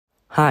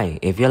Hi,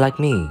 if you're like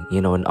me,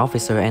 you know An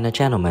Officer and a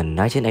Gentleman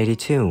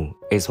 1982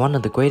 is one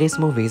of the greatest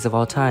movies of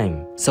all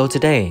time. So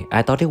today,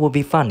 I thought it would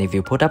be fun if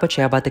you put up a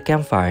chair by the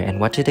campfire and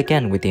watch it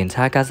again with the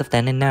entire cast of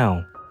then and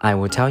now. I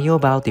will tell you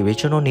about the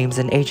original names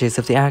and ages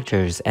of the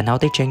actors and how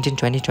they changed in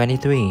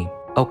 2023.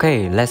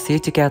 Okay, let's see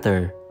it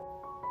together.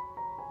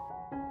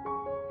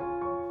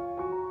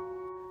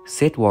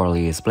 Sid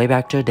Worley is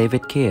playback actor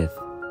David Keith.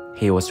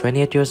 He was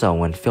 28 years old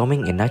when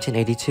filming in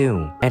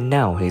 1982, and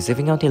now he's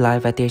living out his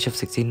life at the age of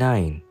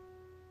 69.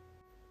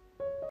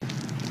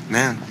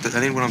 Man, that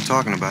ain't what I'm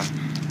talking about.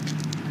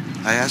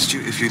 I asked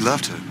you if you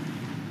loved her.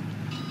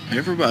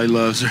 Everybody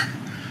loves her.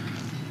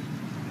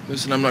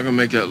 Listen, I'm not going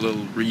to make that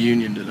little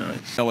reunion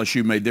tonight.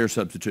 LSU made their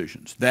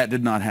substitutions. That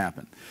did not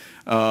happen.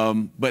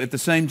 But at the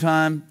same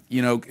time,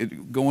 you know,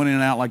 going in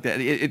and out like that,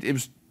 it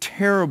was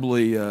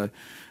terribly,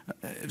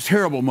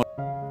 terrible.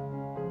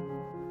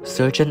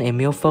 Surgeon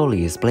Emil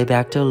Foley is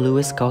playback actor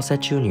Louis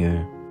Gossett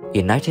Jr.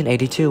 In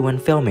 1982, when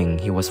filming,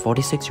 he was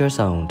 46 years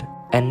old,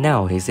 and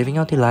now he's living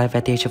out his life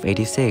at the age of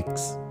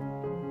 86.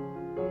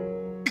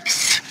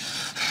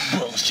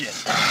 Bullshit.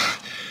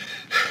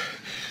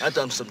 I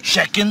done some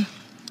checking.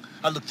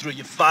 I looked through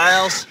your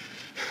files.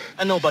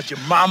 I know about your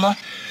mama.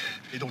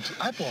 They don't do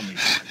eyeball me.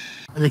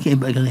 They came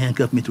back and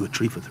handcuffed me to a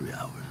tree for 3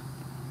 hours.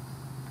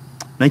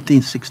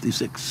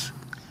 1966.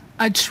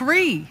 A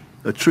tree?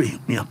 A tree,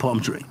 yeah, a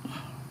palm tree.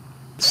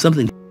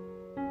 Something.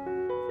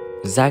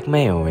 Zack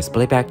Mayo is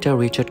playback actor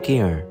Richard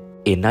Gere.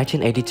 In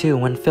 1982,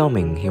 when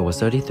filming, he was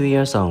 33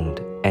 years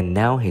old, and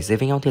now he's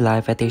living out his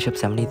life at the age of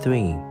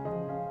 73.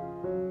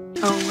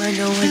 Oh, I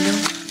know.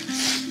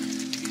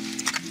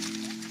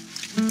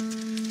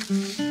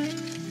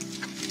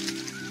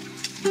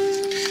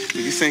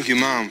 You thank your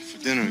mom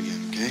for dinner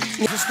again, okay?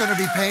 Is this going to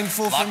be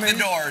painful for me?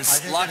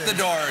 Lock the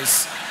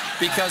doors,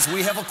 because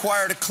we have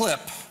acquired a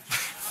clip.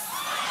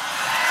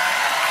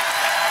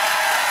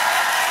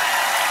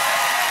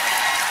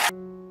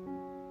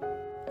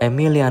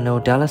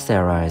 Emiliano Della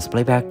Sera is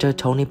playback actor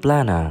Tony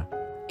Blana.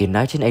 In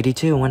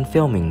 1982, when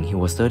filming, he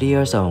was 30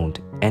 years old,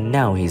 and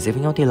now he's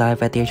living out his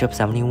life at the age of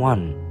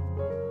 71.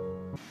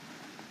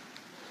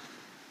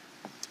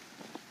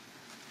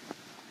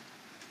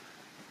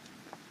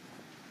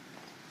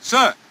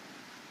 Sir,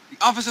 the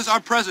officers are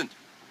present.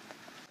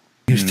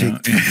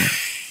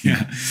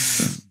 Yeah.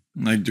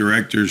 Like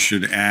directors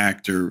should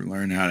act or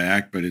learn how to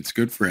act, but it's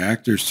good for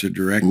actors to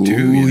direct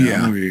too. You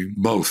know? Yeah.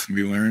 Both.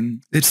 We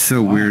learn. It's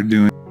so weird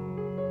doing.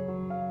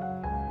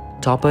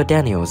 Topper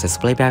Daniels is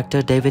playback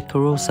actor David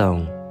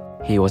Caruso.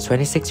 He was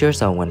 26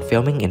 years old when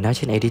filming in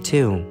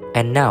 1982,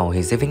 and now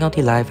he's living out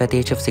his life at the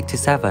age of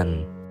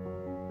 67.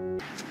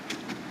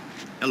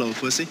 Hello,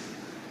 pussy.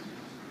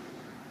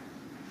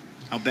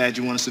 How bad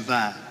you want to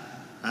survive,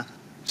 huh?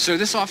 Sir,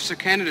 this officer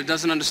candidate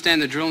doesn't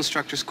understand the drill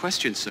instructor's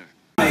question, sir.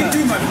 How you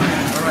do, my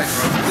friend? All right,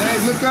 bro. Hey,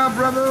 look out,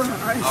 brother.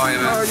 You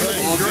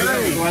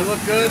great. Do I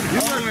look good? You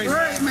look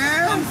great,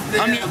 man.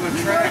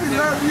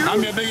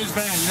 I'm your biggest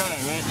fan, you know that,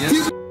 right?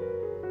 Yes.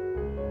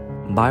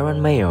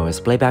 Byron Mayo is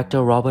playback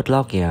actor Robert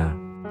Loggia.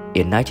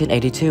 In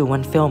 1982,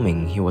 when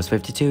filming, he was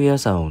 52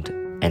 years old,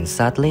 and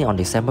sadly on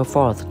December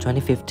 4th,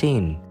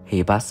 2015,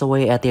 he passed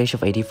away at the age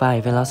of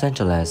 85 in Los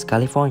Angeles,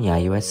 California,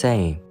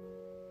 USA.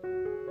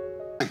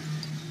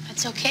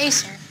 That's okay,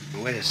 sir.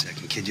 Wait a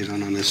second, kid, you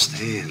don't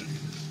understand.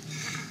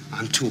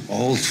 I'm too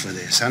old for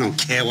this. I don't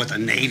care what the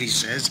Navy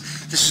says.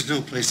 This is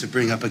no place to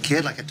bring up a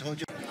kid, like I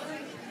told you.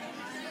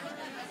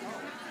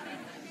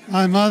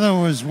 My mother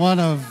was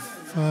one of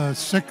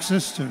 6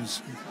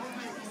 sisters.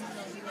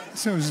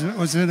 So it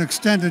was an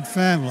extended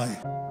family.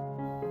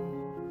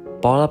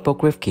 Paula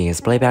Pogriffke is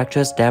playback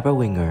actress Debra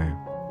Winger.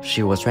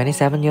 She was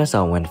 27 years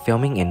old when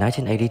filming in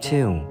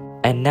 1982,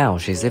 and now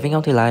she's living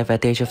out her life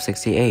at the age of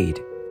 68.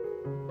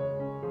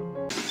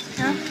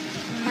 Huh?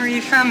 Where are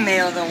you from,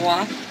 Mayo the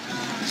Walk?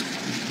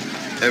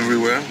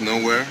 Everywhere,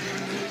 nowhere.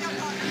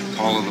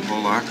 Paula the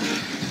Bullock.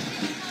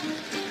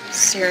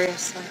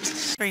 Seriously.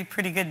 3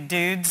 pretty good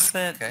dudes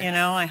that, you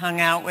know, I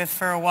hung out with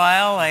for a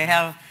while. I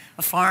have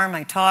a farm.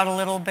 I taught a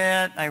little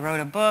bit. I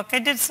wrote a book. I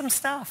did some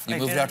stuff. You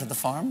moved out to the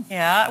farm?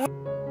 Yeah.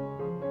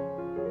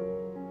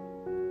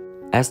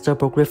 Esther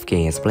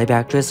Pogriffke is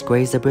playback actress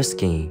Grace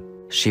Zabriskie.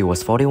 She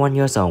was 41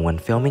 years old when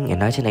filming in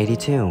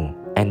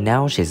 1982, and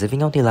now she's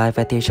living out her life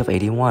at the age of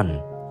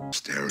 81.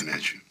 Staring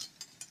at you.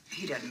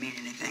 He doesn't mean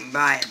anything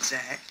by it,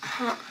 Zack.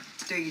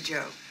 Do you,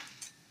 Joe?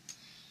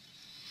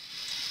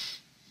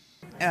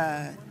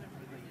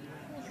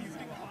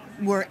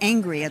 Were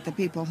angry at the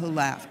people who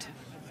left.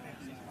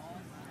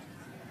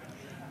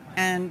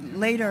 And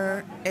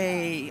later,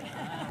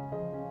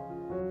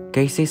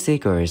 Casey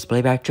Seeger is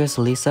playback actress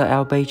Lisa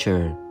L.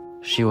 Bacher.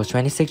 She was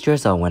 26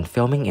 years old when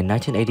filming in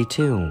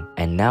 1982,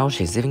 and now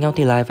she's living out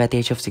her life at the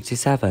age of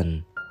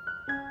 67.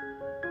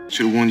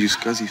 Should have warned you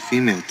scuzzy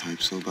female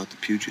types though about the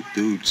putrid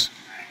dudes.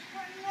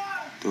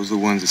 Those are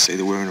the ones that say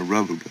they're wearing a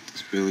rubber, but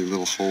there's really a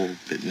little hole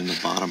bitten in the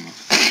bottom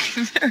of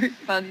it. Very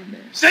funny,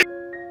 man.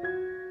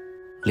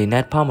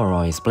 Lynette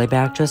Pomeroy is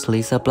playback actress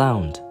Lisa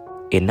Blount.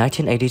 In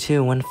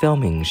 1982, when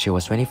filming, she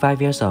was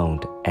 25 years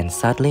old, and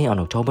sadly on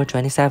October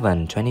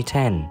 27,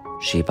 2010,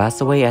 she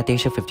passed away at the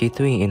age of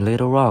 53 in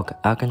Little Rock,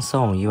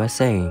 Arkansas,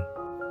 USA.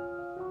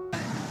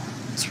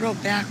 It's real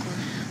backward.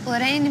 Well,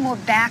 it ain't any more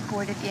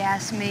backward if you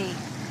ask me.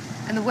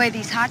 And the way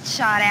these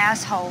hotshot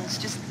assholes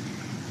just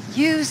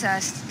use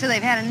us till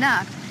they've had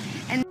enough.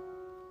 And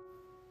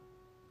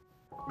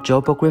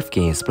Joe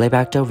Pogrifsky's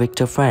playback actor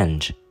Victor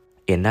French.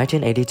 In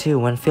 1982,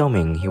 when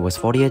filming, he was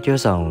 48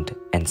 years old,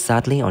 and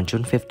sadly on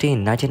June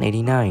 15,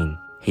 1989,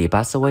 he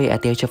passed away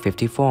at the age of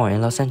 54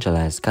 in Los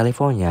Angeles,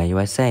 California,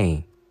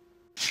 USA.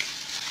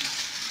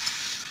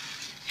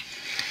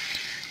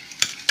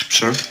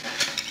 Sir?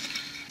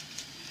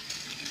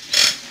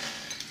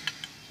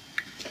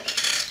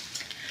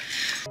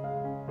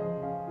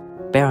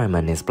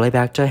 Berryman is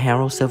playback actor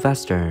Harold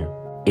Sylvester.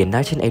 In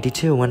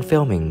 1982, when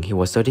filming, he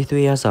was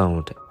 33 years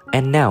old,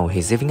 and now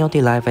he's living out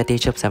the life at the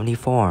age of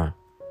 74.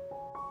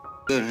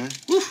 Good, huh?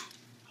 Woof!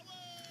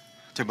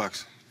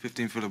 $10.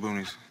 15 for the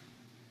boonies.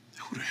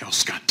 Who the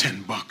hell's got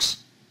 $10?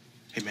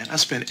 Hey, man, I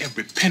spend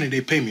every penny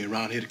they pay me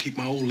around here to keep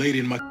my old lady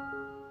in my...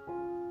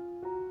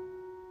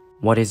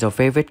 What is your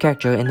favorite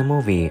character in the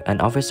movie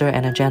An Officer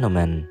and a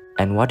Gentleman?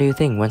 And what do you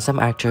think when some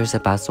actors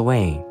have passed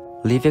away?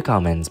 Leave your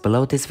comments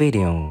below this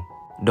video.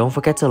 Don't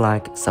forget to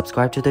like,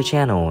 subscribe to the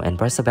channel, and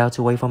press the bell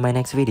to wait for my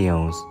next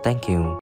videos. Thank you.